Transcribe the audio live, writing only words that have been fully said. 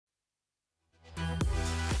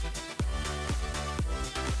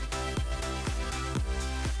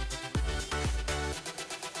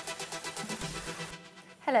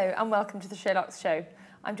Hello and welcome to the SheerLuxe show.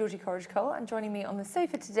 I'm Georgie Coleridge Cole, and joining me on the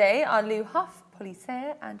sofa today are Lu Hough,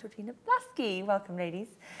 Sayer and Georgina Blaskey. Welcome, ladies.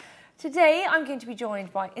 Today I'm going to be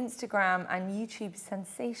joined by Instagram and YouTube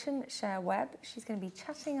sensation Cher Webb. She's going to be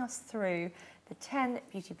chatting us through the 10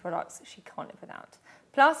 beauty products she can't live without.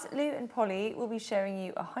 Plus, Lu and Polly will be showing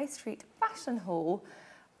you a high street fashion haul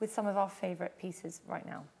with some of our favourite pieces right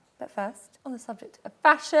now. But first, on the subject of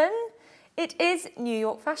fashion, it is New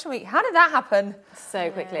York Fashion Week. How did that happen?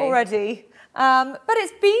 So quickly. Already. But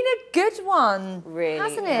it's been a good one,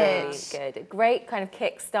 hasn't it? Really good. Great kind of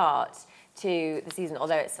kick start to the season,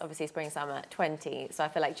 although it's obviously spring, summer 20. So I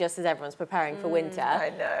feel like just as everyone's preparing for winter,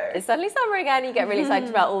 I know, it's suddenly summer again. You get really excited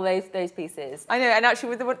about all those pieces. I know, and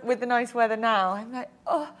actually with the nice weather now, I'm like,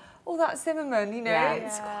 oh, all that Zimmermann, you know,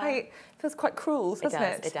 it feels quite cruel, doesn't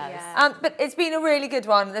it? It does. Yeah. But it's been a really good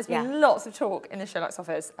one. There's been lots of talk in the SheerLuxe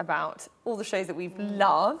office about all the shows that we've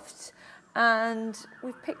loved, and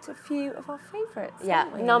we've picked a few of our favourites. Yeah,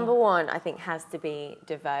 number one I think has to be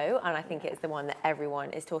DeVoe, and I think it's the one that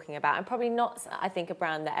everyone is talking about, and probably not, I think, a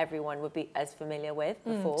brand that everyone would be as familiar with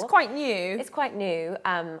before. It's quite new. It's quite new.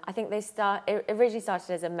 I think it originally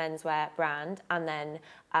started as a menswear brand, and then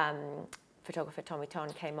photographer Tommy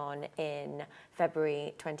Ton came on in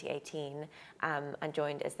February 2018 and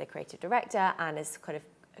joined as the creative director, and has kind of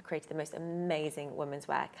created the most amazing women's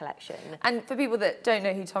wear collection. And for people that don't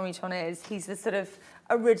know who Tommy Ton is, he's the sort of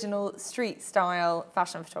original street style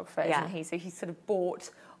fashion photographer, isn't he? So he's sort of bought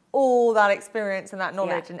all that experience and that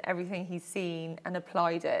knowledge and everything he's seen and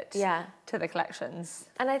applied it to the collections.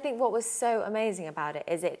 And I think what was so amazing about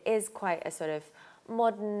it is quite a sort of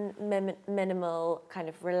modern, minimal, kind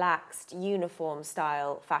of relaxed, uniform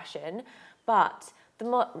style fashion, but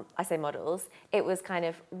I say models, it was kind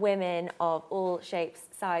of women of all shapes,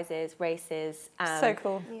 sizes, races. So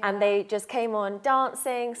cool. And they just came on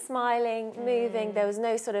dancing, smiling, moving. There was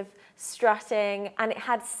no sort of strutting, and it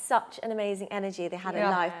had such an amazing energy. They had a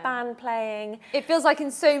live band playing. It feels like in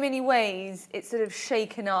so many ways it's sort of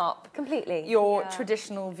shaken up completely your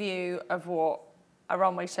traditional view of what a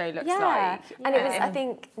runway show looks like. And it was, I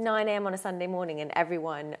think, 9 AM on a Sunday morning, and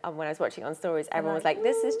everyone, when I was watching on stories, everyone was like,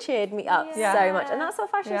 this has cheered me up so much. And that's what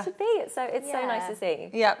fashion should be. It's so nice to see.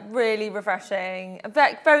 Yeah, really refreshing.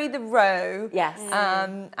 Very the row. Yes.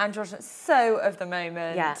 Androgynous, so of the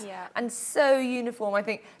moment. And so uniform. I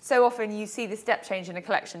think so often you see the step change in a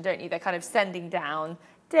collection, don't you? They're kind of sending down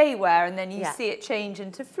day wear, and then you see it change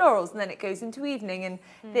into florals, and then it goes into evening, and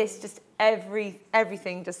this just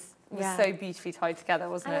everything just was so beautifully tied together,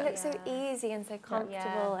 wasn't it? And it looked so easy and so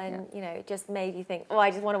comfortable, and you know, it just made you think, oh,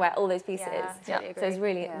 I just want to wear all those pieces. So it was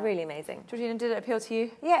really, really amazing. Georgina, did it appeal to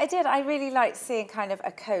you? Yeah, it did. I really liked seeing kind of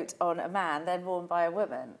a coat on a man, then worn by a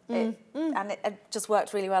woman. And it just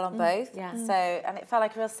worked really well on both. So, and it felt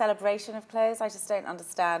like a real celebration of clothes. I just don't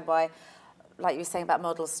understand why, like you were saying about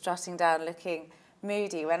models strutting down, looking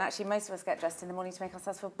moody, when actually most of us get dressed in the morning to make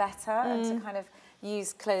ourselves feel better and to kind of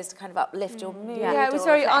use clothes to kind of uplift your mood. Yeah, it was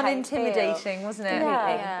very unintimidating, wasn't it?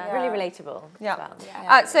 Really relatable.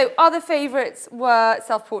 So other favourites were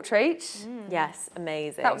self-portrait. Yes,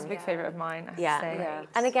 amazing. That was a big favourite of mine, I have to say.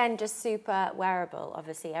 And again, just super wearable.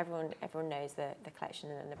 Obviously, everyone knows the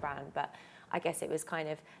collection and the brand, but I guess it was kind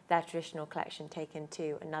of their traditional collection taken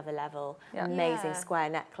to another level. Amazing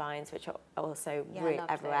square necklines, which are also really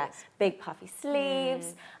everywhere. Big puffy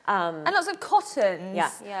sleeves. And lots of cottons.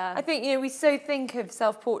 I think, you know, we so think of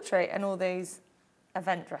self-portrait and all those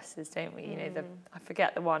event dresses, don't we? You know, I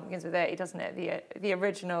forget the one, begins with A, doesn't it? The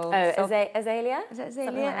original. Oh, Azalea? Is it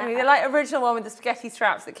Azalea? I mean, the like original one with the spaghetti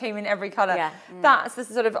straps that came in every colour. That's the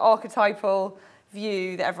sort of archetypal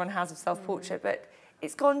view that everyone has of self-portrait, but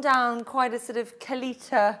it's gone down quite a sort of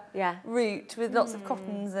Kalita route with lots of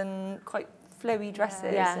cottons and quite flowy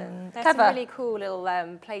dresses. And there's some really cool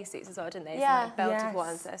little play suits as well, didn't they? Some like belted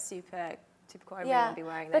ones that are super cool. I really want to be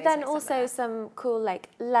wearing those. But then also some cool like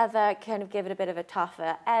leather, kind of give it a bit of a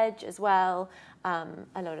tougher edge as well. A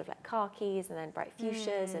lot of like khakis and then bright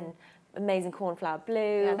fuchsias and amazing cornflower blue.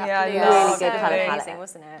 Really good colour palette,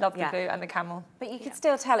 wasn't it? Loved the blue and the camel. But you could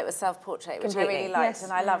still tell it was self-portrait, which I really liked,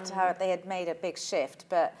 and I loved how they had made a big shift,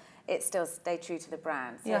 but it still stayed true to the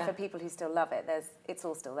brand. So for people who still love it, it's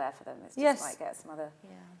all still there for them. It's just like get some other.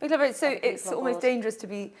 Big love it. So it's almost dangerous to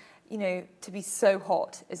be, you know, to be so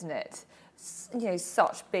hot, isn't it? You know,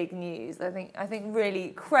 such big news. I think really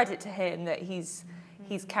credit to him that he's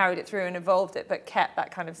carried it through and evolved it, but kept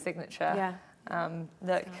that kind of signature.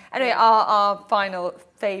 Look. Anyway, our final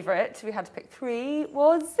favourite, we had to pick 3,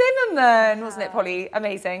 was Zimmermann, wasn't it, Polly?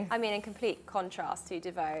 Amazing. I mean, in complete contrast to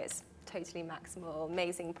DeVoe, it's totally maximal,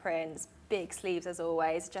 amazing prints, big sleeves as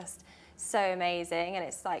always, just so amazing. And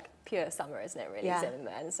it's like pure summer, isn't it, really,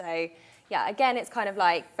 Zimmermann? So yeah, again, it's kind of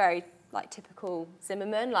like very like typical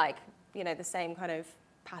Zimmermann, like, you know, the same kind of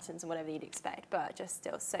patterns and whatever you'd expect, but just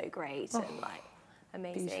still so great and like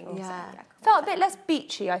amazing. Beautiful. Yeah. Felt a bit less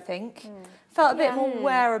beachy, I think. Felt a bit more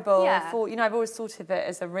wearable. Yeah. For, you know, I've always thought of it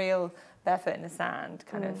as a real barefoot in the sand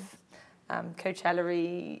kind of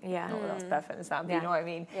Coachella-y, not that's barefoot in the sand, but you know what I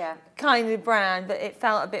mean? Yeah. Kind of brand, but it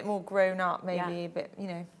felt a bit more grown up, maybe a bit, you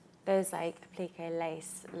know. Those like applique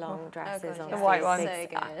lace long dresses on The white ones. so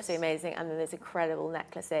good. Absolutely amazing. And then there's incredible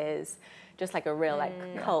necklaces, just like a real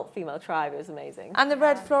like cult female tribe. It was amazing. And the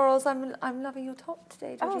red florals, I'm loving your top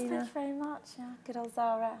today, Oh, Georgina. thank you very much. Yeah, good old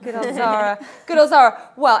Zara. Good old Zara. Good old Zara.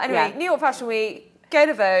 Well, anyway, New York Fashion Week, go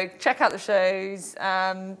to Vogue, check out the shows.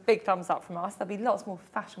 Big thumbs up from us. There'll be lots more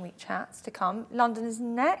Fashion Week chats to come. London is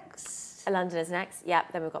next. London is next.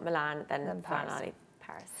 Yep. Then we've got Milan. Then Paris. finally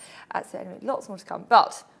Paris. So anyway, lots more to come.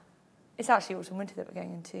 But it's actually autumn winter that we're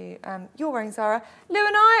going into. You're wearing Zara. Lou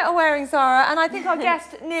and I are wearing Zara, and I think our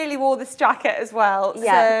guest nearly wore this jacket as well.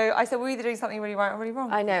 Yeah. So I said we're either doing something really right or really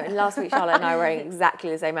wrong. I know. And last week Charlotte and I were wearing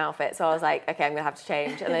exactly the same outfit, so I was like, okay, I'm gonna have to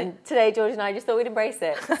change. And then today George and I just thought we'd embrace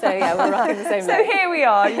it. So yeah, we're rocking the same. So here we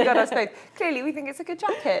are. You got us both. Clearly, we think it's a good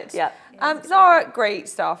jacket. Yeah. Zara, great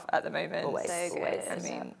stuff at the moment. Always. So good. Always. I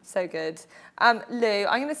mean, so good. Lou,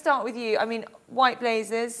 I'm going to start with you. I mean, white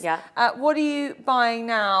blazers. Yeah. What are you buying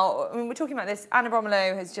now? I mean, we're talking about this. Anna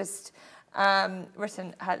Bromelo has just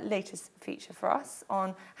written her latest feature for us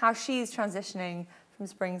on how she's transitioning from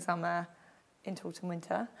spring, summer into autumn,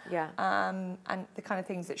 winter. Yeah. And the kind of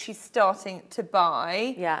things that she's starting to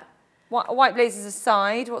buy. Yeah. White blazers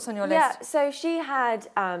aside, what's on your list? Yeah, so she had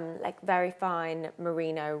like very fine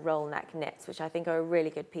merino roll neck knits, which I think are a really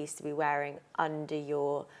good piece to be wearing under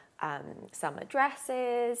your summer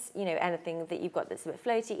dresses, you know, anything that you've got that's a bit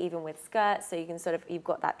floaty, even with skirts, so you can sort of, you've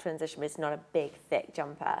got that transition, but it's not a big, thick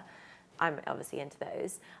jumper. I'm obviously into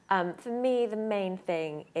those. For me, the main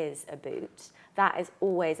thing is a boot. That is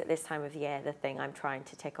always, at this time of year, the thing I'm trying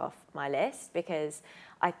to tick off my list, because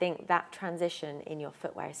I think that transition in your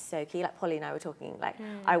footwear is so key. Like Polly and I were talking, like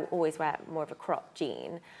I always wear more of a cropped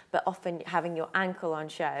jean, but often having your ankle on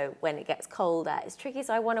show when it gets colder is tricky.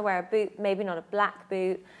 So I want to wear a boot, maybe not a black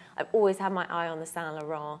boot. I've always had my eye on the Saint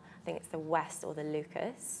Laurent. I think it's the West or the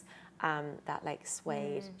Lucas. That like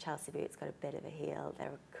suede Chelsea boot. It's got a bit of a heel. They're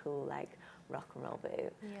a cool like rock and roll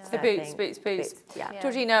boot. Yeah. So boots. Yeah.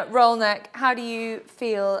 Georgina, roll neck. How do you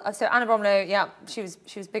feel? So Anna Bromelo, yeah, she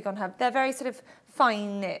was big on her. They're very sort of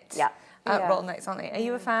fine knit. Yeah. Roll necks, aren't they? Are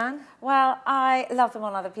you a fan? Well, I love them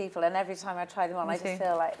on other people, and every time I try them on, Me I too. just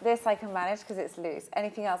feel like this I can manage because it's loose.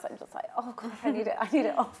 Anything else, I'm just like, oh god, I need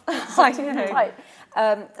it off. I know.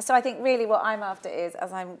 Tight. So I think really what I'm after is,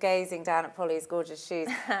 as I'm gazing down at Polly's gorgeous shoes,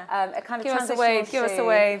 a kind of Give us a transitional wave. Give us a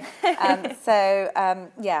wave.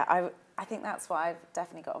 Yeah, I think that's what I've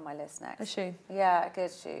definitely got on my list next. A shoe. Yeah, a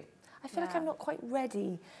good shoe. I feel like I'm not quite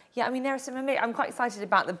ready. Yeah, I mean, there are some. I'm quite excited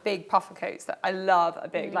about the big puffer coats that I love. A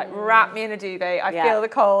big, like, wrap me in a duvet. I feel the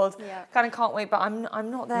cold. Yeah. Kind of can't wait, but I'm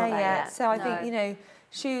not there yet. So I think, you know,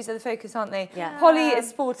 shoes are the focus, aren't they? Yeah. Polly is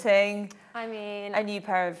sporting I mean, a new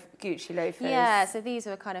pair of Gucci loafers. yeah, so these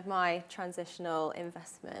were kind of my transitional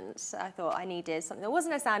investments. I thought I needed something that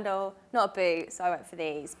wasn't a sandal, not a boot, so I went for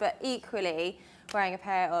these. But equally, wearing a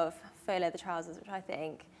pair of faux leather trousers, which I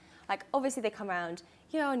think, like, obviously they come around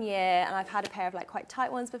year on year, and I've had a pair of like quite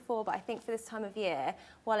tight ones before, but I think for this time of year,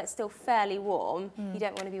 while it's still fairly warm, you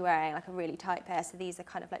don't want to be wearing like a really tight pair. So these are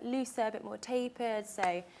kind of like looser, a bit more tapered.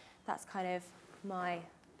 So that's kind of my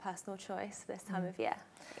personal choice for this time of year,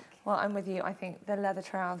 I think. Well, I'm with you. I think the leather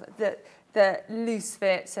trouser, the loose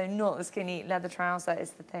fit, so not the skinny leather trouser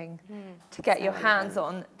is the thing to get your hands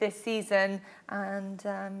on this season. And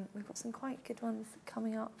we've got some quite good ones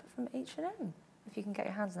coming up from H&M. If you can get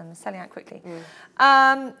your hands on them, they're selling out quickly.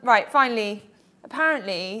 Right, finally,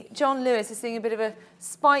 apparently John Lewis is seeing a bit of a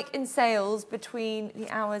spike in sales between the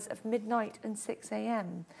hours of midnight and 6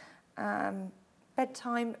 a.m.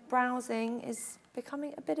 Bedtime browsing is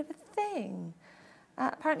becoming a bit of a thing.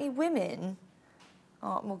 Apparently women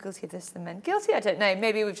are more guilty of this than men. Guilty? I don't know.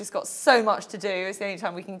 Maybe we've just got so much to do. It's the only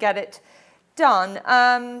time we can get it done.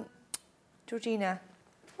 Georgina.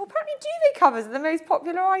 Well, apparently duvet covers are the most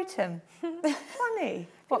popular item. Funny.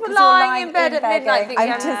 People lying in bed at midnight thinking,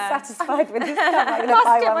 I'm dissatisfied with this cover. I'm I going to buy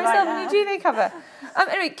must get one myself right a new now. duvet cover.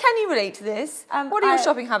 Anyway, can you relate to this? What are your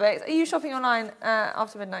shopping habits? Are you shopping online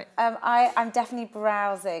after midnight? I'm definitely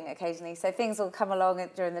browsing occasionally. So things will come along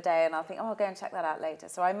during the day and I'll think, oh, I'll go and check that out later.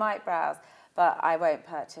 So I might browse. But I won't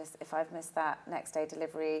purchase if I've missed that next day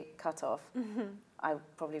delivery cut-off. I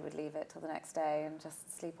probably would leave it till the next day and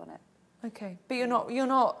just sleep on it. Okay, but you're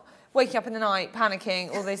not waking up in the night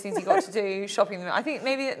panicking, all those things you've got to do, shopping. I think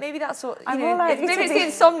maybe that's what I'm more likely maybe to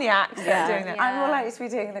it's the insomniacs that are doing that. I'm more likely to be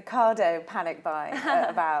doing the Cardo panic buying at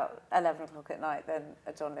about 11 o'clock at night than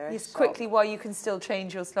a John Lewis. Yes, shop. quickly while you can still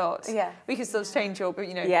change your slot. Yeah, we can still change your, but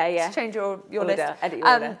change your order, list. edit your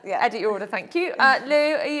order. Edit your order. Thank you,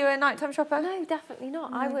 Lou. Are you a nighttime shopper? No, definitely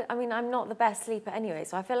not. I mean, I'm not the best sleeper anyway,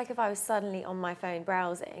 so I feel like if I was suddenly on my phone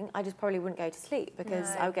browsing, I just probably wouldn't go to sleep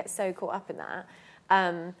because I would get so caught up in that.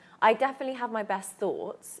 I definitely have my best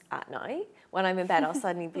thoughts at night. When I'm in bed, I'll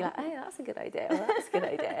suddenly be like, "Hey, that's a good idea. Or, that's a good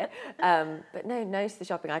idea." But no to the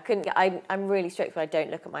shopping. I'm really strict where I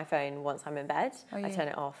don't look at my phone once I'm in bed. I turn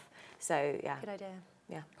it off. So yeah. Good idea.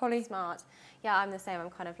 Yeah. Polly? Smart. Yeah, I'm the same.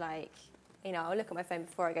 I'm kind of like, I'll look at my phone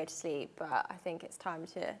before I go to sleep, but I think it's time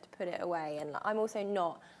to put it away. And I'm also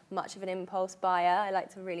not much of an impulse buyer. I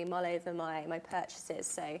like to really mull over my purchases.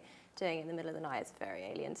 So doing it in the middle of the night is very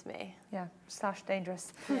alien to me. Yeah, /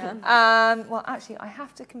 dangerous. Yeah. Well, actually, I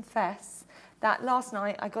have to confess that last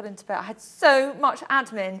night I got into bed. I had so much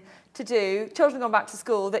admin to do. Children gone back to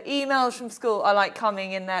school. The emails from school are like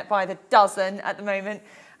coming in there by the dozen at the moment.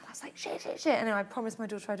 And I was like, shit. And then I promised my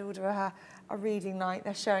daughter I'd order her a reading night.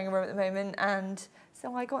 They're sharing a room at the moment. And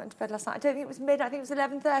so I got into bed last night. I don't think it was midnight. I think it was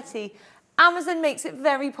 11:30. Amazon makes it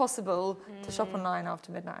very possible to shop online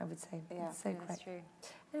after midnight, I would say. Yeah, it's so That's quick. true.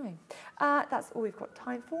 Anyway, that's all we've got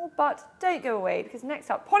time for, but don't go away because next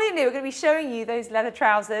up, Polly and Lou are going to be showing you those leather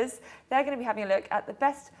trousers. They're going to be having a look at the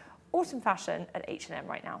best autumn fashion at H&M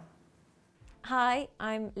right now. Hi,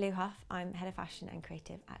 I'm Lu Hough. I'm Head of Fashion and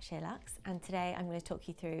Creative at SheerLuxe, and today I'm going to talk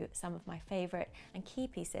you through some of my favourite and key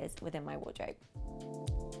pieces within my wardrobe.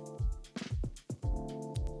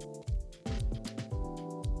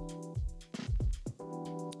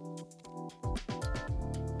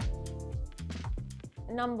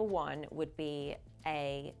 Number one would be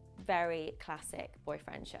a very classic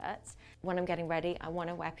boyfriend shirt. When I'm getting ready, I want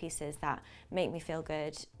to wear pieces that make me feel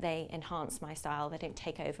good. They enhance my style. They don't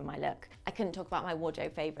take over my look. I couldn't talk about my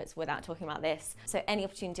wardrobe favourites without talking about this. So any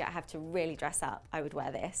opportunity I have to really dress up, I would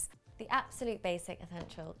wear this. The absolute basic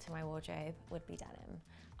essential to my wardrobe would be denim.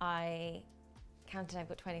 I counted, I've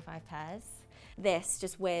got 25 pairs. This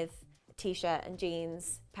just with a t-shirt and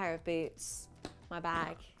jeans, pair of boots, my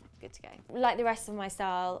bag. Good to go. Like the rest of my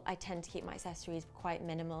style, I tend to keep my accessories quite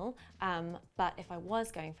minimal, but if I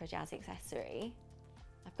was going for a jazzy accessory,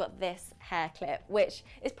 I've got this hair clip, which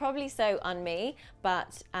is probably so un-me,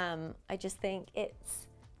 but I just think it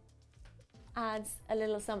adds a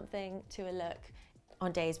little something to a look.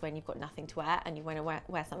 On days when you've got nothing to wear and you want to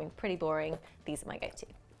wear something pretty boring, these are my go-to.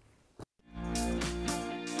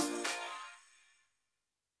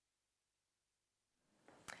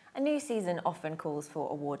 A new season often calls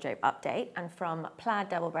for a wardrobe update, and from plaid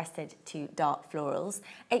double-breasted to dark florals,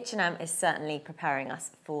 H&M is certainly preparing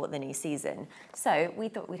us for the new season. So we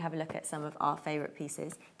thought we'd have a look at some of our favourite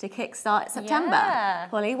pieces to kickstart September. Yeah,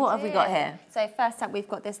 Polly, what have we got here? So first up, we've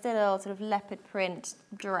got this little sort of leopard print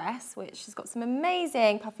dress, which has got some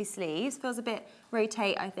amazing puffy sleeves. Feels a bit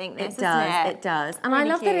rotate, I think, this, It does. And Really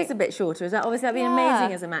I love cute. that it's a bit shorter as well. Obviously, that'd be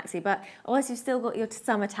amazing as a maxi, but otherwise you've still got your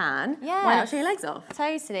summer tan. Yeah. Why not show your legs off?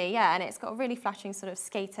 Totally, yeah, and it's got a really flattering sort of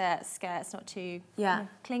skater skirt. It's not too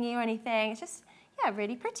clingy or anything. It's just,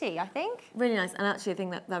 really pretty, I think. Really nice, and actually I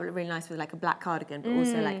think that would look really nice with like a black cardigan, but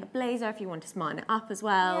also like a blazer if you want to smarten it up as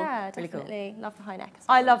well. Yeah, really definitely. Cool. Love the high neck as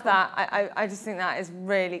well. I love that. I just think that is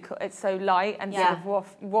really cool. It's so light and sort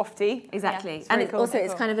of wafty. Exactly, Yeah, and really it's cool. also Really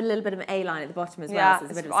it's cool. kind of a little bit of an A-line at the bottom as well, Yeah, so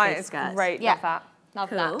it's a bit of a fine. skater It's skirt. great. Yeah. Love that. Love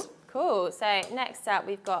that. Cool. So next up,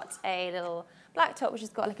 we've got a little black top, which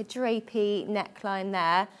has got like a drapey neckline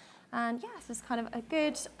there. And yeah, this is kind of a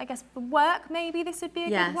good, I guess, for work maybe this would be a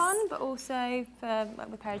good one, but also for like,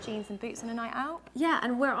 with a pair of jeans and boots on a night out. Yeah,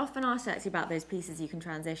 and we're often asked actually about those pieces you can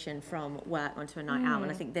transition from work onto a night out, and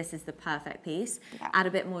I think this is the perfect piece. Yeah. Add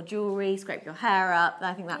a bit more jewellery, scrape your hair up,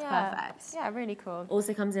 I think that's perfect. Yeah, really cool.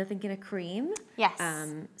 Also comes in, I think, in a cream. Yes.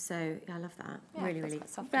 So yeah, I love that. Yeah, really, that's really quite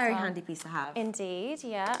soft as very well. handy piece to have. Indeed,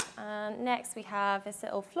 yeah. Next we have this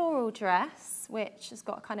little floral dress, which has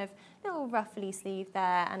got a kind of little ruffly sleeve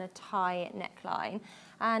there and a tie neckline.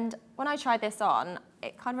 And when I tried this on,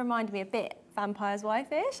 it kind of reminded me a bit Vampire's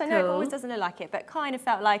Wife-ish. I know it always doesn't look like it, but kind of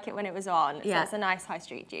felt like it when it was on. So it's a nice high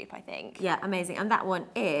street dupe, I think. Yeah, amazing. And that one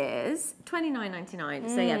is $29.99.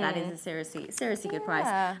 So yeah, that is a seriously good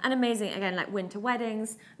price. And amazing, again, like winter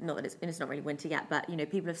weddings. Not that it's not really winter yet, but you know,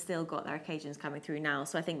 people have still got their occasions coming through now.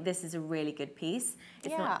 So I think this is a really good piece.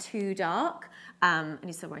 It's not too dark. And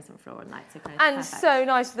you're still wearing some floral lights. So kind of perfect. So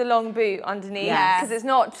nice with the long boot underneath, because it's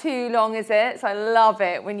not too long, is it? So I love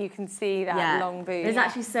it when you can see that long boot. There's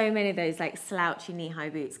actually so many of those like slouchy knee-high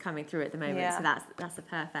boots coming through at the moment, so that's a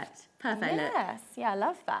perfect look. Yes, yeah, I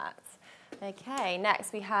love that. Okay,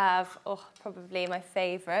 next we have probably my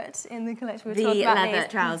favourite in the collection. The leather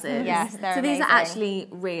trousers. Yes, they're so amazing. These are actually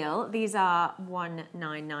real. These are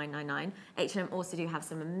 $199.99. H&M also do have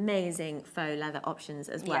some amazing faux leather options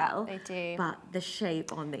as well. Yeah, they do. But the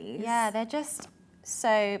shape on these. Yeah, they're just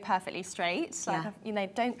so perfectly straight. Like, you know,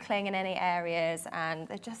 don't cling in any areas, and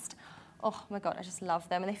they're just, oh my God, I just love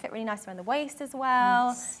them. And they fit really nice around the waist as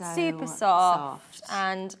well. Super soft.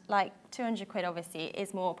 And like 200 quid obviously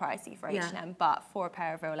is more pricey for H&M, but for a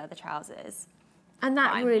pair of real leather trousers. And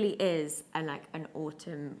that really is like an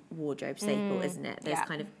autumn wardrobe staple, isn't it? There's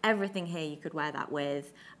kind of everything here you could wear that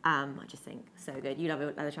with. I just think so good. You love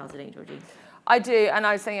leather trousers, don't you, Georgie? I do, and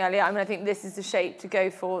I was saying earlier, I mean, I think this is the shape to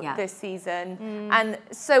go for this season. And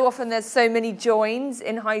so often there's so many joins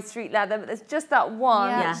in high street leather, but there's just that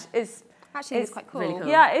one which is... Actually, it's quite cool. Really cool.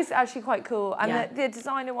 Yeah, it's actually quite cool. And the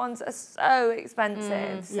designer ones are so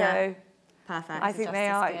expensive. So perfect. I think they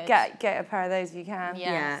are. Get a pair of those if you can.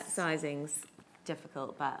 Yeah, sizing's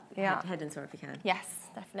difficult, but head and store if you can. Yes,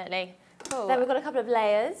 definitely. Cool. Then we've got a couple of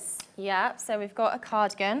layers. Yeah, so we've got a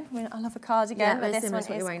cardigan. I mean, I love a cardigan, but this one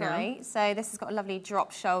is great. Now. So this has got a lovely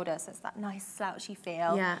drop shoulder, so it's that nice slouchy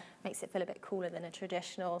feel. Yeah. Makes it feel a bit cooler than a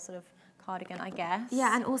traditional sort of cardigan, I guess.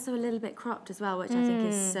 Yeah, and also a little bit cropped as well, which I think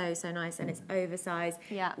is so nice, and it's oversized.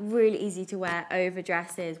 Yeah. Really easy to wear over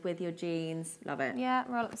dresses with your jeans. Love it. Yeah,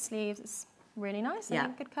 roll up the sleeves. It's really nice. Yeah.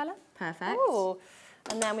 Good colour. Perfect. Ooh.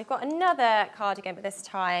 And then we've got another cardigan, but this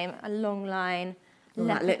time a long line.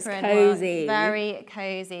 That looks cosy. Very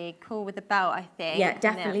cosy. Cool with the belt, I think. Yeah,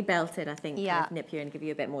 definitely belted, I think. Yeah. Kind of nip you and give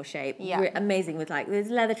you a bit more shape. Yeah. Amazing with like, there's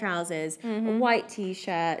leather trousers, a white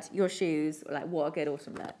t-shirt, your shoes. Like, what a good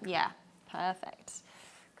autumn look. Yeah, perfect.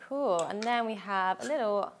 Cool. And then we have a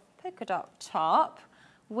little polka dot top,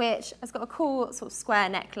 which has got a cool sort of square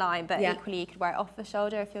neckline, but equally you could wear it off the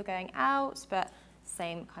shoulder if you're going out, but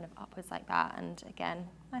same kind of upwards like that. And again,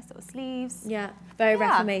 nice little sleeves. Yeah, very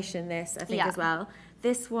Reformation this, I think, as well.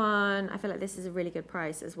 This one, I feel like this is a really good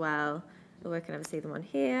price as well. Although I can never see them on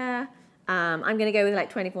here. I'm going to go with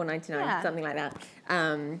like $24.99, something like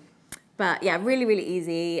that. But yeah, really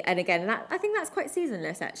easy. And again, I think that's quite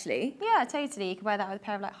seasonless, actually. Yeah, totally. You could wear that with a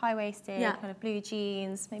pair of like high-waisted, kind of blue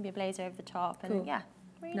jeans, maybe a blazer over the top, and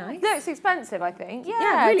really nice. No, it's expensive, I think.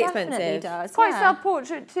 Yeah, really expensive. Does. It's quite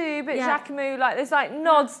self-portrait too, but Jacquemus, like there's like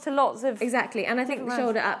nods to lots of... Exactly, and I think the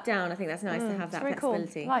shoulder up, down, I think that's nice to have that really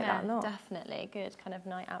flexibility. Cool. I like that a lot. Definitely, good kind of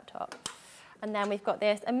night out top. And then we've got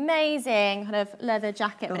this amazing kind of leather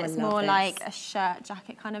jacket, but it's more like a shirt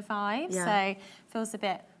jacket kind of vibe. So feels a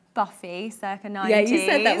bit Buffy, circa 90s. Yeah, you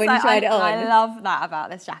said that when you tried it on. I love that about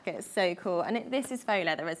this jacket. It's so cool. And this is faux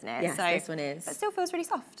leather, isn't it? Yes, this one is. But it still feels really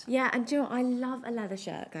soft. Yeah, and do you know what? I love a leather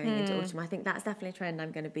shirt going into autumn. I think that's definitely a trend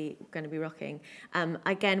I'm going to be rocking.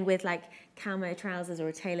 Again, with like camo trousers or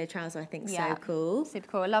a tailored trouser, I think so cool. Super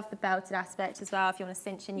cool. I love the belted aspect as well if you want to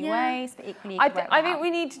cinch in your waist, but equally I think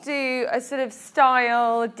we need to do a sort of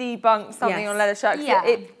style debunk something on leather shirt.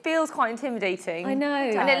 It feels quite intimidating. I know.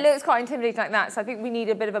 And it looks quite intimidating like that, so I think we need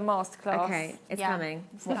a bit of a masterclass. Okay, it's coming.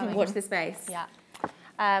 Watch this space. Yeah.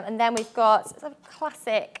 And then we've got a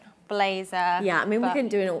classic blazer. Yeah, I mean, we can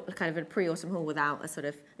do kind of a pre-autumn haul without a sort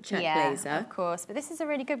of a check blazer. Of course. But this is a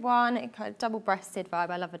really good one. It kind of double-breasted vibe.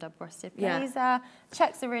 I love a double-breasted blazer.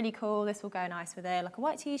 Checks are really cool. This will go nice with like a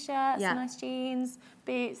white t-shirt, some nice jeans,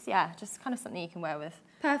 boots. Yeah, just kind of something you can wear with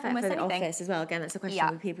perfect for the office as well. Again, that's a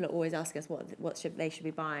question people are always asking us what they should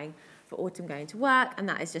be buying for autumn going to work, and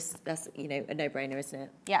that's you know, a no-brainer, isn't it?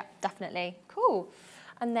 Yeah, definitely. Cool.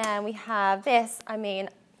 And then we have this. I mean,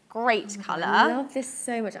 great colour. I love this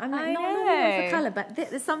so much. I'm like not normally for colour, but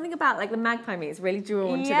there's something about like the magpie me is really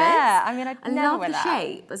drawn to this. Yeah, I mean, I love the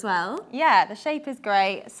shape as well. Yeah, the shape is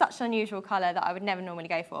great. Such an unusual colour that I would never normally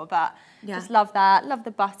go for, but just love that. Love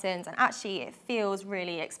the buttons, and actually it feels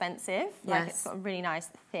really expensive. Like it's got a really nice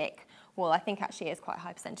thick wool. I think actually it's quite a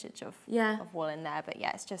high percentage of wool in there, but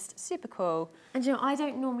yeah, it's just super cool. And you know, I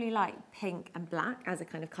don't normally like pink and black as a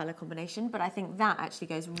kind of colour combination, but I think that actually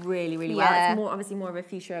goes really well. It's obviously more of a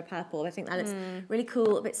fuchsia purple. I think that looks really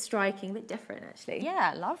cool, a bit striking, a bit different actually.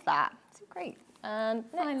 Yeah, love that. It's great. And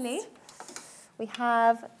finally, we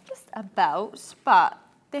have just a belt, but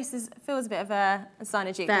this feels a bit of a sign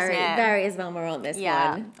of Duke, doesn't it? Very Isabel Marant, this one.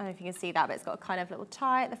 I don't know if you can see that, but it's got a kind of little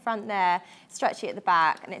tie at the front there, stretchy at the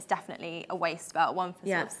back, and it's definitely a waist belt, one for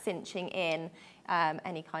sort of cinching in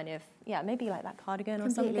any kind of, maybe like that cardigan or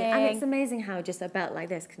something. And it's amazing how just a belt like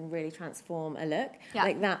this can really transform a look. Yeah.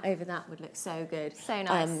 Like that over that would look so good. So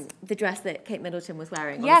nice. The dress that Kate Middleton was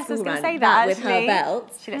wearing Yes, on the school I was run, going to say that with her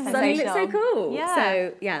belt. She looks suddenly sensational. looks so cool. Yeah.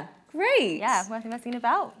 So, yeah, great. Yeah, worth investing in a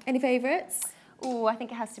belt. Any favourites? Oh, I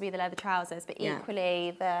think it has to be the leather trousers, but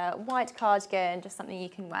equally the white cardigan, just something you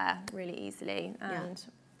can wear really easily and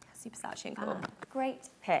super slouchy and cool. Great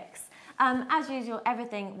picks. As usual,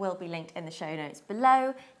 everything will be linked in the show notes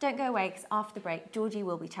below. Don't go away, because after the break, Georgie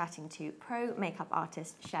will be chatting to pro makeup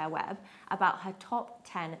artist Cher Webb about her top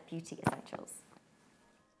 10 beauty essentials.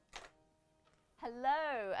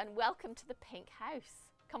 Hello and welcome to the Pink House.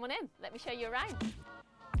 Come on in, let me show you around.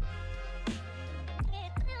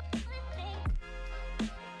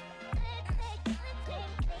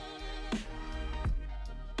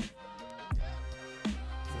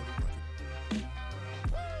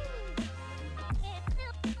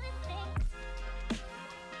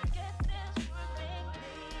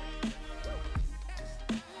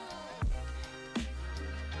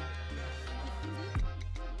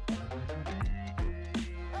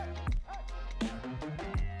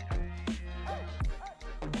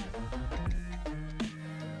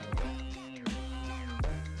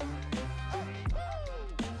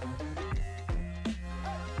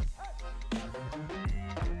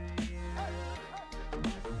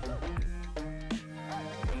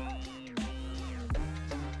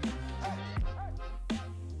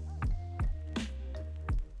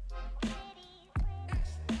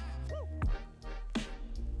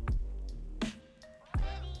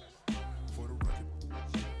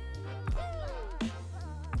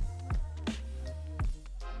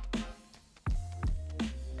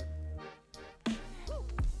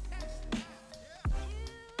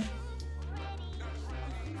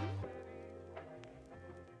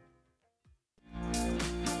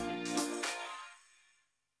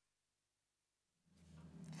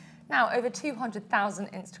 Now, over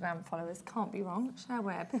 200,000 Instagram followers, can't be wrong. Cher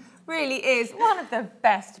Webb really is one of the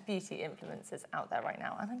best beauty influencers out there right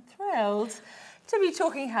now. And I'm thrilled to be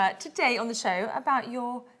talking to her today on the show about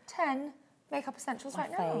your 10 makeup essentials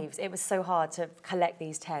right now. Faves. It was so hard to collect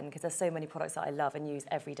these 10 because there's so many products that I love and use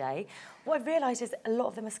every day. What I've realised is a lot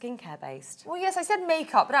of them are skincare based. Well, yes, I said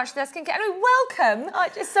makeup, but actually they're skincare. Anyway, welcome. Oh,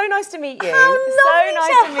 it's so nice to meet you. How lovely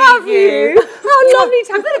to have you. How lovely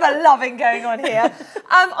to have a bit of a loving going on here.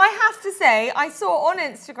 I have to say, I saw on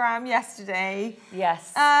Instagram yesterday.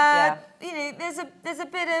 Yes. You know, there's a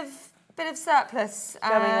bit of surplus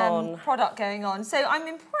product going on. So I'm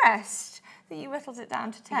impressed that you whittled it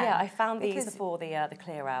down to 10. Yeah, I found these before the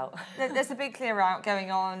clear out. There's a big clear out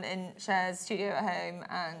going on in Cher's studio at home,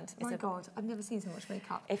 and my God, I've never seen so much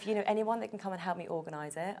makeup. If you know anyone that can come and help me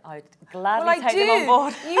organise it, I'd gladly take them on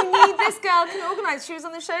board. You need this girl can organise. She was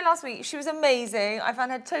on the show last week. She was amazing. I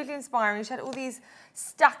found her totally inspiring. She had all these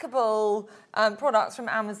stackable products from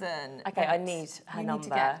Amazon. Okay, I need her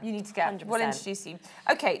number. You need to get. 100%. We'll introduce you.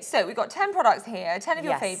 Okay, so we've got 10 products here, 10 of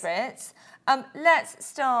your favourites. Let's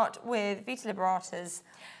start with Vita Liberata's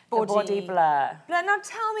Body Blur. Now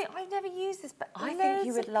tell me, I've never used this, but I think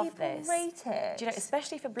you would love this. Rate it. Do you know,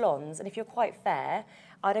 especially for blondes, and if you're quite fair,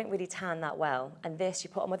 I don't really tan that well. And this, you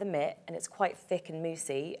put on with a mitt, and it's quite thick and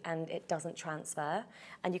moussey, and it doesn't transfer.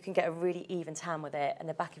 And you can get a really even tan with it, and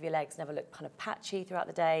the back of your legs never look kind of patchy throughout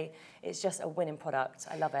the day. It's just a winning product.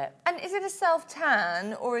 I love it. And is it a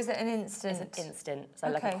self-tan, or is it an instant? It's an instant, so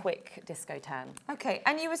like a quick disco tan. Okay,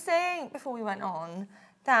 and you were saying before we went on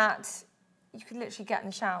that you could literally get in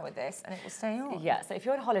the shower with this and it will stay on. Yeah, so if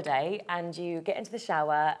you're on holiday and you get into the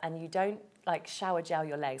shower and you don't like shower gel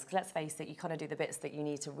your legs, because let's face it, you kind of do the bits that you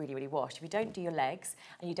need to really, really wash. If you don't do your legs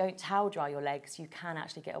and you don't towel dry your legs, you can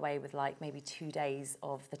actually get away with like maybe 2 days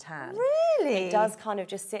of the tan. Really? It does kind of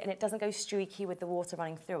just sit and it doesn't go streaky with the water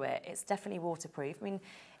running through it. It's definitely waterproof. I mean,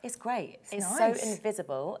 it's great. It's nice. So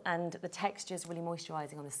invisible and the texture is really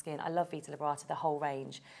moisturising on the skin. I love Vita Liberata, the whole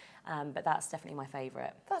range. But that's definitely my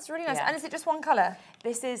favourite. That's really nice. Yeah. And is it just one colour?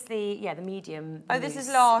 This is the medium. Oh, this is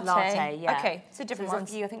latte. Latte, yeah. Okay, so different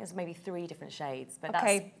ones. ones. I think there's maybe 3 different shades, but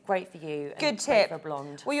that's great for you. Good tip. For a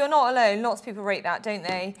blonde. Well, you're not alone. Lots of people rate that, don't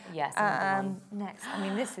they? Yes. Next, I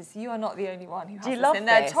mean, you are not the only one who has this in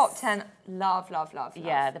their top 10. Love.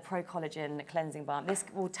 Yeah, the Pro Collagen Cleansing Balm. This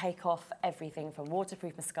will take off everything from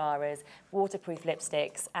waterproof mascaras, waterproof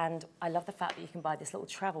lipsticks, and I love the fact that you can buy this little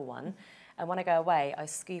travel one. And when I go away, I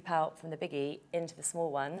scoop out from the biggie into the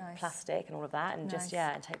small one, plastic and all of that, and just,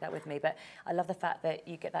 and take that with me. But I love the fact that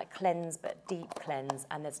you get that cleanse, but deep cleanse,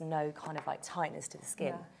 and there's no kind of like tightness to the skin.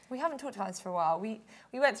 Yeah. We haven't talked about this for a while. We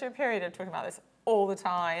went through a period of talking about this all the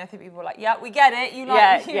time. I think people were like, yeah, we get it. You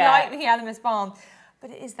like the Elemis balm. But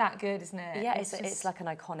it is that good, isn't it? Yeah, it's like an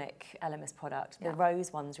iconic Elemis product. The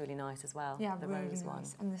rose one's really nice as well. Yeah, the really rose nice. one.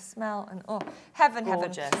 And the smell, and heaven,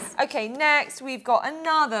 Gorgeous. heaven. Okay, next we've got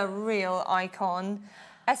another real icon,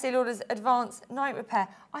 Estee Lauder's Advanced Night Repair.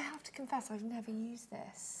 I have to confess, I've never used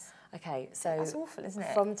this. Okay, so that's awful, isn't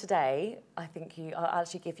it? From today, I think I'll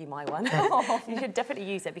actually give you my one. You should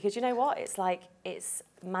definitely use it because you know what? It's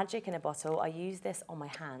magic in a bottle. I use this on my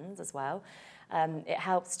hands as well. It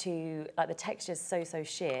helps to, like the texture's so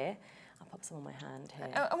sheer. I'll pop some on my hand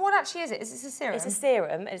here. And what actually is it? Is this a serum? It's a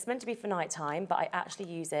serum. It's meant to be for nighttime, but I actually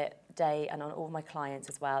use it day and on all my clients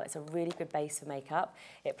as well. It's a really good base for makeup.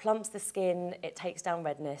 It plumps the skin, it takes down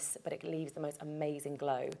redness, but it leaves the most amazing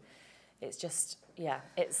glow. It's just,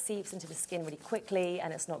 it seeps into the skin really quickly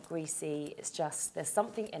and it's not greasy. It's just, there's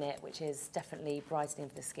something in it which is definitely brightening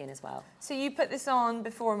for the skin as well. So you put this on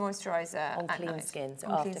before a moisturiser on clean skin, so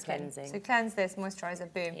after cleansing. So cleanse this,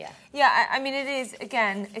 moisturiser, boom. Yeah. Yeah, I mean, it is,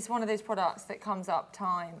 again, it's one of those products that comes up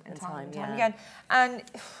time and time again. And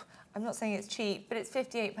I'm not saying it's cheap, but it's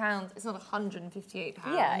 £58. It's not £158.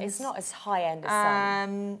 Yeah, it's not as high end as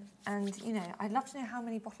some. And you know, I'd love to know how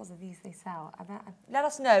many bottles of these they sell. Let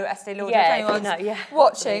us know, Estee Lauder, if anyone's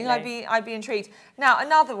watching. I'd be intrigued. Now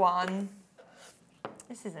another one.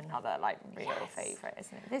 This is another like real favourite,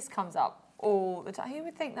 isn't it? This comes up all the time. Who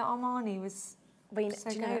would think that Armani was? I mean,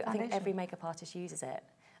 do you know? I think every makeup artist uses it.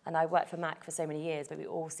 And I worked for MAC for so many years, but we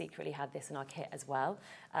all secretly had this in our kit as well.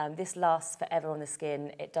 This lasts forever on the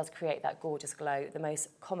skin. It does create that gorgeous glow. The most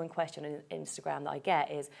common question on Instagram that I get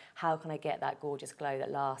is, how can I get that gorgeous glow that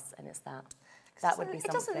lasts? And it's that. That would be something.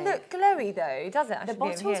 It doesn't look glowy though, does it? The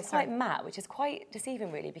bottle is quite matte, which is quite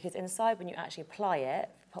deceiving really, because inside when you actually apply it,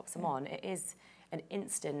 pops them on, it is an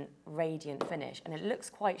instant radiant finish, and it looks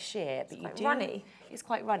quite sheer, but it's runny. It's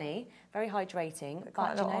quite runny, very hydrating,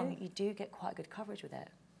 but you know, you do get quite good coverage with it.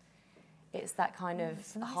 It's that kind of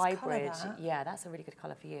hybrid. Yeah, that's a really good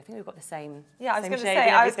colour for you. I think we've got the same. Yeah, I was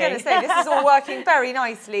going to say this is all working very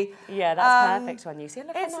nicely. Yeah, that's perfect on you. See,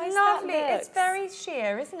 look how nice lovely. That looks. It's very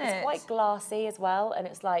sheer, isn't it? It's quite glassy as well, and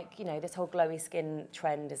it's like, you know, this whole glowy skin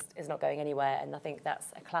trend is not going anywhere, and I think that's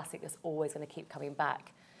a classic that's always going to keep coming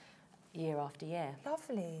back year after year.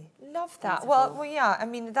 Lovely, love that. Well, yeah. I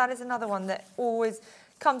mean, that is another one that always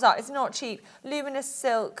comes up. It's not cheap. Luminous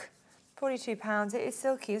Silk. £42. It is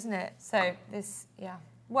silky, isn't it? So this,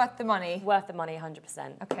 worth the money. Worth the money,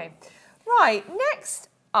 100%. Okay. Right, next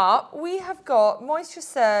up, we have got Moisture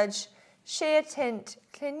Surge Sheer Tint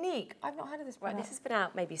Clinique. I've not heard of this product. Right, this has been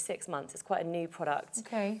out maybe 6 months. It's quite a new product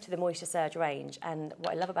to the Moisture Surge range. And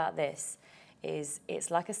what I love about this is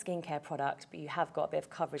it's like a skincare product, but you have got a bit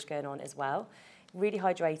of coverage going on as well. Really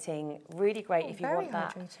hydrating, really great if you want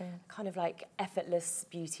that kind of like effortless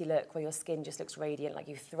beauty look where your skin just looks radiant, like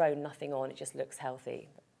you've thrown nothing on, it just looks healthy.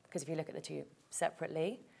 Because if you look at the two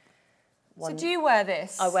separately. So do you wear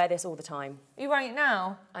this? I wear this all the time. Are you wearing it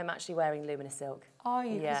now? I'm actually wearing Luminous Silk. Are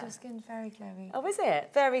you? Because your skin's very glowy. Oh, is it?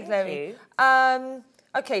 Very glowy.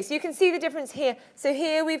 Okay, so you can see the difference here. So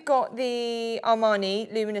here we've got the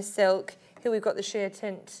Armani Luminous Silk. Here we've got the Sheer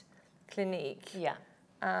Tint Clinique. Yeah.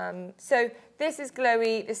 So this is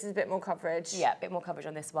glowy, this is a bit more coverage. Yeah, a bit more coverage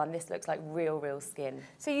on this one. This looks like real skin.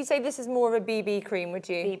 So you'd say this is more of a BB cream, would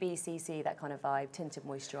you? BB, CC, that kind of vibe, tinted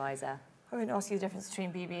moisturiser. I won't ask you the difference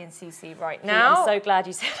between BB and CC right now. I'm so glad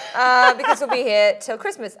you said because we'll be here till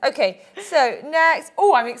Christmas. Okay, so next,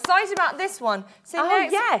 I'm excited about this one. So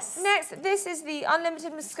next, this is the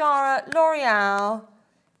Unlimited Mascara L'Oreal,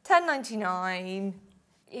 $10.99.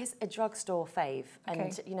 It's a drugstore fave,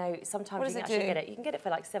 and you know sometimes you can actually get it. You can get it for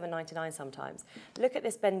like $7.99 sometimes. Look at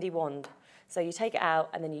this bendy wand. So you take it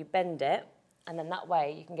out and then you bend it, and then that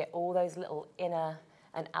way you can get all those little inner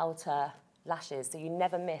and outer lashes. So you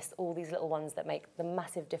never miss all these little ones that make the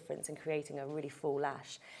massive difference in creating a really full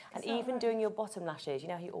lash. And even doing your bottom lashes, you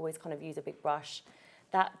know how you always kind of use a big brush.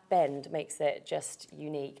 That bend makes it just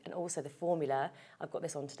unique, and also the formula. I've got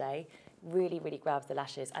this on today. Really grabs the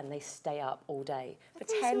lashes and they stay up all day. For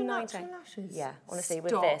 $10.99. Yeah, honestly,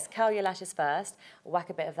 with this, curl your lashes first,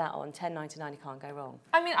 whack a bit of that on, $10.99, you can't go wrong.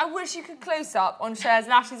 I mean, I wish you could close up on Cher's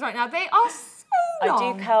lashes right now. They are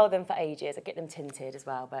long. I do curl them for ages. I get them tinted as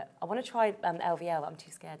well, but I want to try LVL, but I'm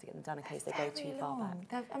too scared to get them done in case they go too far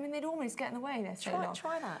back. I mean, they'd almost get in the way. They're so long.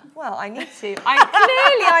 Try that. Well, I need to.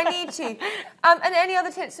 I need to. And any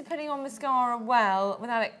other tips for putting on mascara well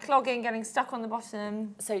without it clogging, getting stuck on the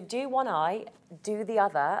bottom? So do one eye, do the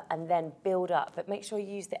other, and then build up. But make sure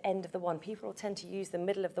you use the end of the wand. People will tend to use the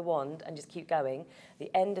middle of the wand and just keep going.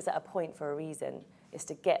 The end is at a point for a reason. It's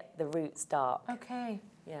to get the roots dark. Okay.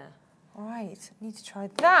 Yeah. All right, need to try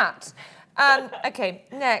that. Okay,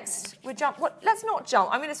 next we jump. Let's not jump.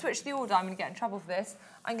 I'm going to switch the order. I'm going to get in trouble for this.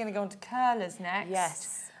 I'm going to go on to curlers next.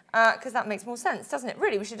 Yes. Because that makes more sense, doesn't it?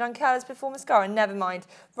 Really, we should have done curlers before mascara. Never mind.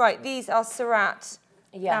 Right, these are Surat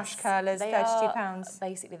lash curlers, £32.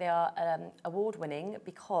 Basically, they are award-winning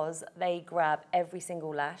because they grab every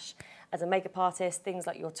single lash. As a makeup artist, things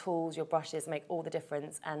like your tools, your brushes make all the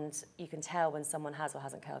difference, and you can tell when someone has or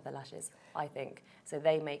hasn't curled their lashes, I think. So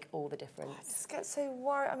they make all the difference. I just get so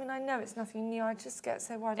worried. I mean, I know it's nothing new. I just get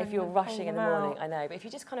so worried. If you're rushing in the morning, I know. But if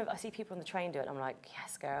you just kind of, I see people on the train do it, and I'm like,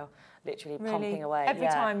 yes, girl, literally pumping away. Every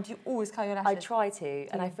time, do you always curl your lashes? I try to,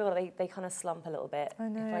 and I feel like they kind of slump a little bit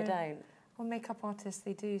if I don't. Well, makeup artists,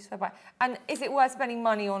 they do swear by. And is it worth spending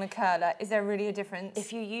money on a curler? Is there really a difference?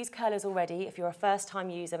 If you use curlers already, if you're a first-time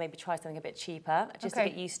user, maybe try something a bit cheaper, just to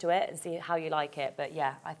get used to it and see how you like it. But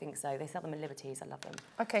yeah, I think so. They sell them at Liberties. I love them.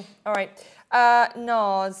 Okay, all right.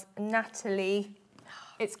 NARS, Natalie,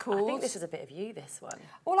 it's called. I think this is a bit of you, this one.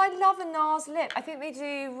 Well, I love a NARS lip. I think they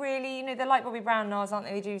do really, you know, they're like Bobbi Brown NARS, aren't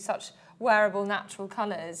they? They do such wearable, natural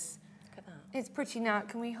colours. Look at that. It's pretty now.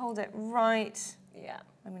 Can we hold it right? Yeah.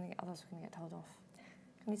 Otherwise we're going to get told off.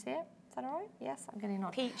 Can you see it? Is that all right? Yes, I'm getting a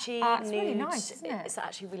nod. Peachy, it's nude. really nice, isn't it? It's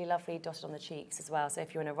actually really lovely dotted on the cheeks as well. So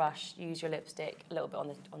if you're in a rush, use your lipstick a little bit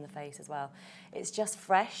on the face as well. It's just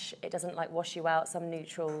fresh. It doesn't like wash you out. Some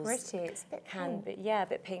neutrals pretty. It's a bit pink. A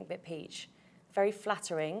bit pink, bit peach. Very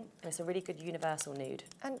flattering, and it's a really good universal nude.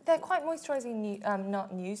 And they're quite moisturising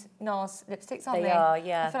NARS lipsticks, aren't they? They are,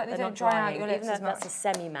 yeah. I feel like they don't dry out your lips as much. That's a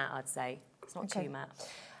semi-matte, I'd say. It's not too matte.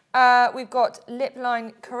 We've got Lip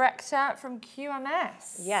Line Corrector from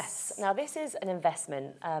QMS. Yes. Now, this is an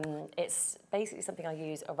investment. It's basically something I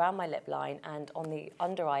use around my lip line and on the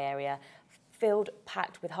under eye area,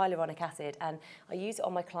 packed with hyaluronic acid, and I use it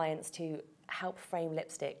on my clients to help frame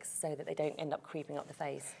lipsticks so that they don't end up creeping up the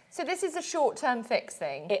face. So this is a short-term fix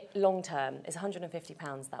thing? Long-term. It's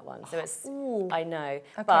 £150, that one. So it's, I know,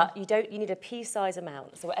 okay. But you need a pea-size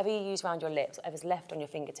amount. So whatever you use around your lips, whatever's left on your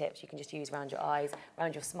fingertips, you can just use around your eyes,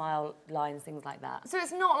 around your smile lines, things like that. So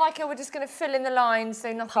it's not like we're just going to fill in the lines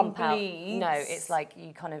so nothing bleeds? No, it's like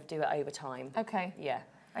you kind of do it over time. Okay. Yeah.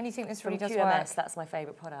 And you think this really does QMS, work? That's my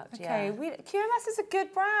favourite product, okay. yeah. QMS is a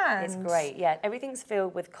good brand. It's great, yeah. Everything's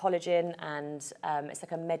filled with collagen and it's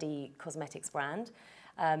like a Medi-cosmetics brand.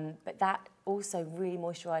 But that also really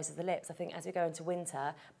moisturises the lips. I think as we go into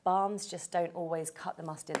winter, balms just don't always cut the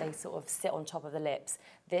mustard. They sort of sit on top of the lips.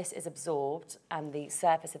 This is absorbed and the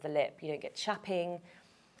surface of the lip, you don't get chapping,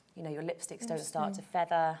 you know, your lipsticks don't start to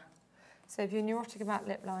feather. So if you're neurotic about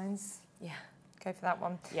lip lines, yeah, go for that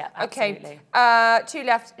one. Yeah, absolutely. Okay, two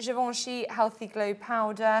left. Givenchy Healthy Glow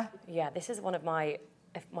Powder. Yeah, this is one of my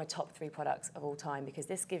top 3 products of all time because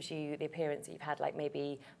this gives you the appearance that you've had like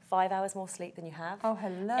maybe 5 hours more sleep than you have. Oh,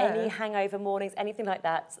 hello. Any hangover mornings, anything like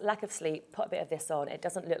that, lack of sleep, put a bit of this on. It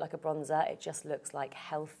doesn't look like a bronzer, it just looks like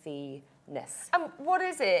healthiness. What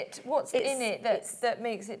is it? What's in it that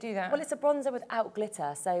makes it do that? Well, it's a bronzer without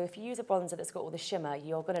glitter. So if you use a bronzer that's got all the shimmer,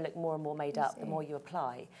 you're going to look more and more made up the more you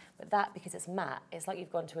apply. But that, because it's matte, it's like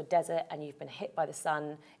you've gone to a desert and you've been hit by the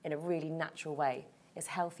sun in a really natural way. It's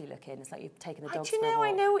healthy looking. It's like you've taken the dogs for a walk.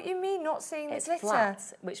 I know what you mean, not seeing the glitter. It's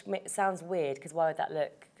flat, which sounds weird because why would that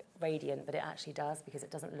look radiant? But it actually does because it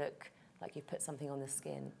doesn't look like you've put something on the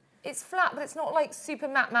skin. It's flat, but it's not like super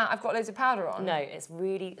matte. I've got loads of powder on. No, it's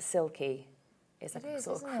really silky. It's like a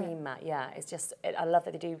sort of cream matte, yeah. It's just, I love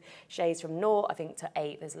that they do shades from 0, I think, to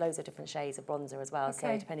 8. There's loads of different shades of bronzer as well,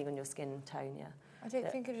 so depending on your skin tone, yeah. I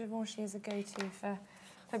don't think of Givenchy as a go-to for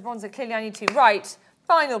bronzer. Clearly I need to. Right,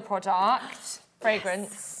 final product,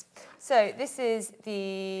 fragrance. So this is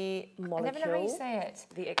the, Molecule. I never know how you say it.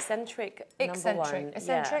 The Eccentric Eccentric.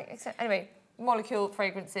 Yeah. Anyway, Molecule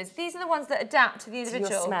fragrances. These are the ones that adapt to the individual.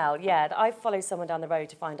 To your smell, yeah. I follow someone down the road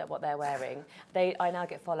to find out what they're wearing. I now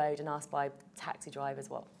get followed and asked by taxi drivers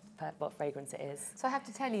what fragrance it is. So I have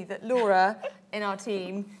to tell you that Laura in our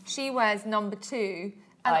team, she wears number 2,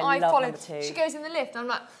 and I love follow. number 2. She goes in the lift, and I'm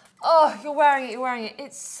like, oh, you're wearing it.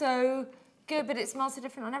 It's so good, but it smells so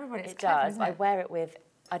different on everybody. It's clever, does. isn't it? I wear it with.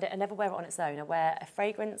 I never wear it on its own. I wear a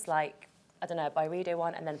fragrance like I don't know, a Byredo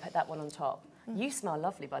one and then put that one on top. You smell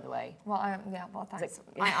lovely, by the way. Well, well, thanks.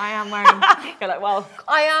 Yeah. I am wearing... You're like, well...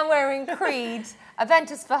 I am wearing Creed,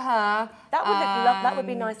 Aventus for her. That would look that would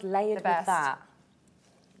be nice layered with that.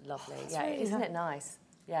 Lovely. Yeah, really isn't it nice?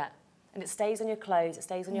 Yeah. And it stays on your clothes, it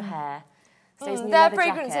stays on your hair, stays on your Their leather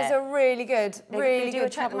fragrances jacket. are really good. Really they do good. a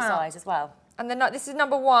Check travel them out. size as well. And then this is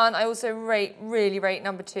number 1. I also really rate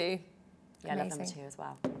number 2. Yeah, I love number 2 as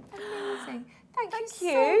well. Amazing. Thank you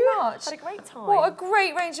so much. Had a great time. What a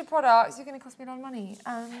great range of products. You're going to cost me a lot of money.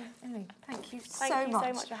 Anyway, thank you so much. Thank you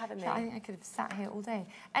so much for having me. I think I could have sat here all day.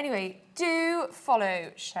 Anyway, do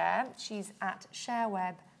follow Cher. She's at Cher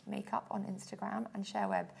Webb Makeup on Instagram and Cher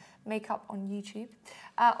Webb Makeup on YouTube.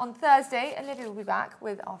 On Thursday, Olivia will be back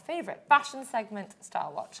with our favourite fashion segment,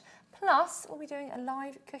 Style Watch. Plus, we'll be doing a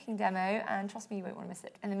live cooking demo, and trust me, you won't want to miss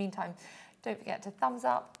it. In the meantime, don't forget to thumbs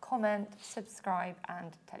up, comment, subscribe,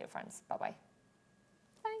 and tell your friends. Bye-bye.